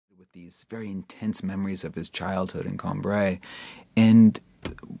with these very intense memories of his childhood in Cambrai. And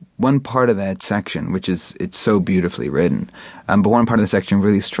one part of that section, it's so beautifully written, but one part of the section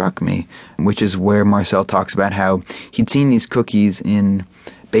really struck me, which is where Marcel talks about how he'd seen these cookies in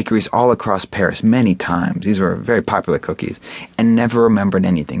bakeries all across Paris many times. These were very popular cookies, and never remembered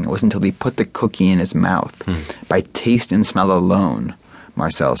anything. It wasn't until he put the cookie in his mouth, by taste and smell alone,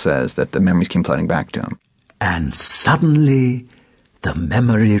 Marcel says, that the memories came flooding back to him. And suddenly the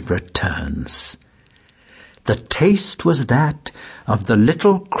memory returns. The taste was that of the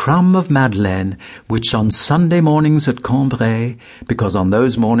little crumb of Madeleine which on Sunday mornings at Cambrai, because on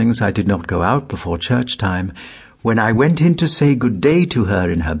those mornings I did not go out before church time, when I went in to say good day to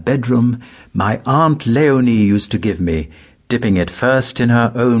her in her bedroom, my Aunt Leonie used to give me, dipping it first in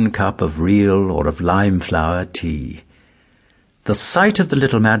her own cup of real or of lime-flower tea. The sight of the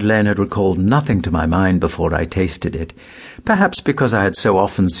little Madeleine had recalled nothing to my mind before I tasted it, perhaps because I had so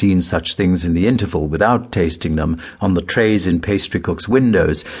often seen such things in the interval without tasting them on the trays in pastry-cooks'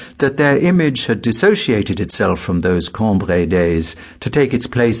 windows, that their image had dissociated itself from those Cambrai days to take its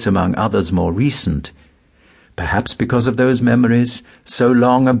place among others more recent. Perhaps because of those memories, so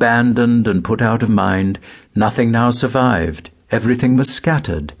long abandoned and put out of mind, nothing now survived, everything was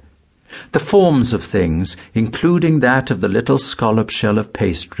scattered. The forms of things, including that of the little scallop shell of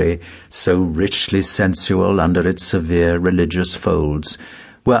pastry, so richly sensual under its severe religious folds,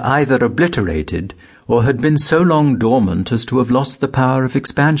 were either obliterated or had been so long dormant as to have lost the power of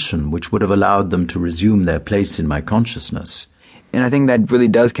expansion which would have allowed them to resume their place in my consciousness. And I think that really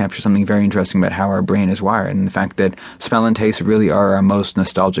does capture something very interesting about how our brain is wired, and the fact that smell and taste really are our most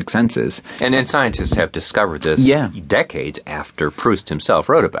nostalgic senses. And scientists have discovered this decades after Proust himself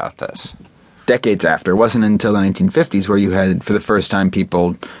wrote about this. Decades after. It wasn't until the 1950s where you had, for the first time,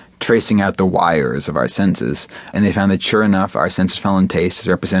 people tracing out the wires of our senses, and they found that sure enough our sense of smell and taste is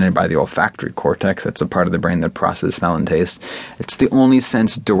represented by the olfactory cortex. That's a part of the brain that processes smell and taste. It's the only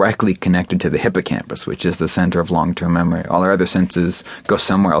sense directly connected to the hippocampus, which is the center of long-term memory. All our other senses go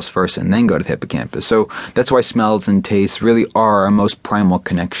somewhere else first and then go to the hippocampus. So that's why smells and tastes really are our most primal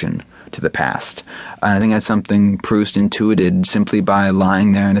connection to the past. And I think that's something Proust intuited simply by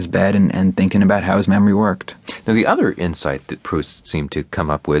lying there in his bed and thinking about how his memory worked. Now, the other insight that Proust seemed to come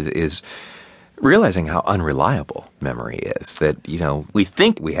up with is realizing how unreliable memory is. That, we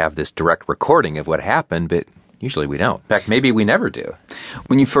think we have this direct recording of what happened, but usually we don't. In fact, maybe we never do.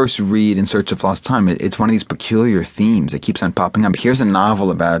 When you first read In Search of Lost Time, it's one of these peculiar themes that keeps on popping up. Here's a novel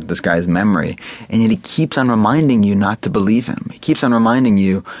about this guy's memory, and yet he keeps on reminding you not to believe him. He keeps on reminding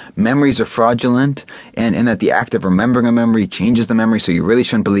you memories are fraudulent, and that the act of remembering a memory changes the memory, so you really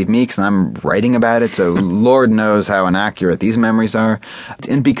shouldn't believe me because I'm writing about it, so Lord knows how inaccurate these memories are.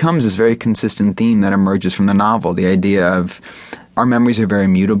 And becomes this very consistent theme that emerges from the novel, the idea of our memories are very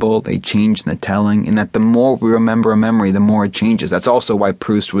mutable. They change in the telling, and that the more we remember a memory, the more it changes. That's also why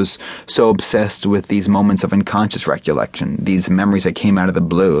Proust was so obsessed with these moments of unconscious recollection, these memories that came out of the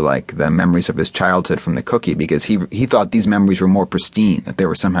blue, like the memories of his childhood from the cookie, because he thought these memories were more pristine, that they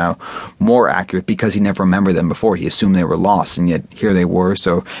were somehow more accurate because he never remembered them before. He assumed they were lost, and yet here they were,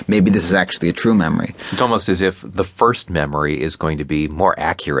 so maybe this is actually a true memory. It's almost as if the first memory is going to be more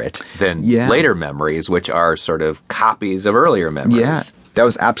accurate than later memories, which are sort of copies of earlier memories. Yeah, that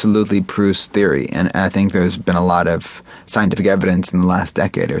was absolutely Proust's theory, and I think there's been a lot of scientific evidence in the last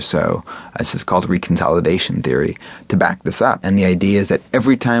decade or so, this is called reconsolidation theory, to back this up. And the idea is that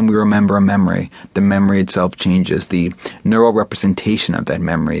every time we remember a memory, the memory itself changes. The neural representation of that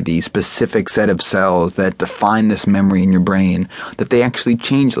memory, the specific set of cells that define this memory in your brain, that they actually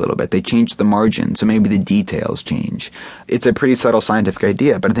change a little bit. They change the margin, so maybe the details change. It's a pretty subtle scientific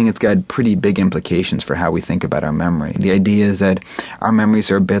idea, but I think it's got pretty big implications for how we think about our memory. The idea is that our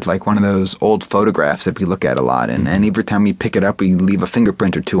memories are a bit like one of those old photographs that we look at a lot, and every time we pick it up, we leave a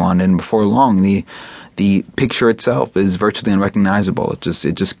fingerprint or two on it, and before long, the picture itself is virtually unrecognizable. It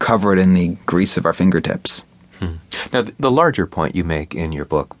just covered in the grease of our fingertips. Now, the larger point you make in your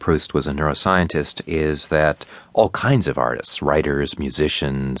book, Proust was a neuroscientist, is that all kinds of artists, writers,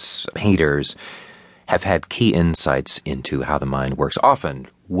 musicians, painters, have had key insights into how the mind works, often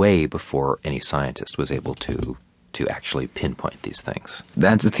way before any scientist was able to actually pinpoint these things.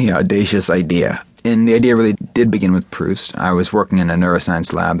 That's the audacious idea. And the idea really did begin with Proust. I was working in a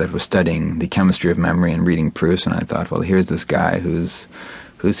neuroscience lab that was studying the chemistry of memory and reading Proust, and I thought, well, here's this guy who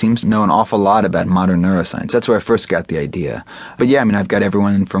seems to know an awful lot about modern neuroscience. That's where I first got the idea. But yeah, I've got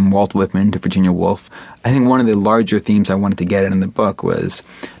everyone from Walt Whitman to Virginia Woolf. I think one of the larger themes I wanted to get at in the book was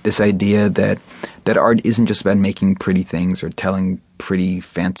this idea that art isn't just about making pretty things or telling pretty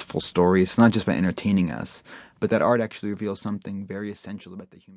fanciful stories. It's not just about entertaining us, but that art actually reveals something very essential about the human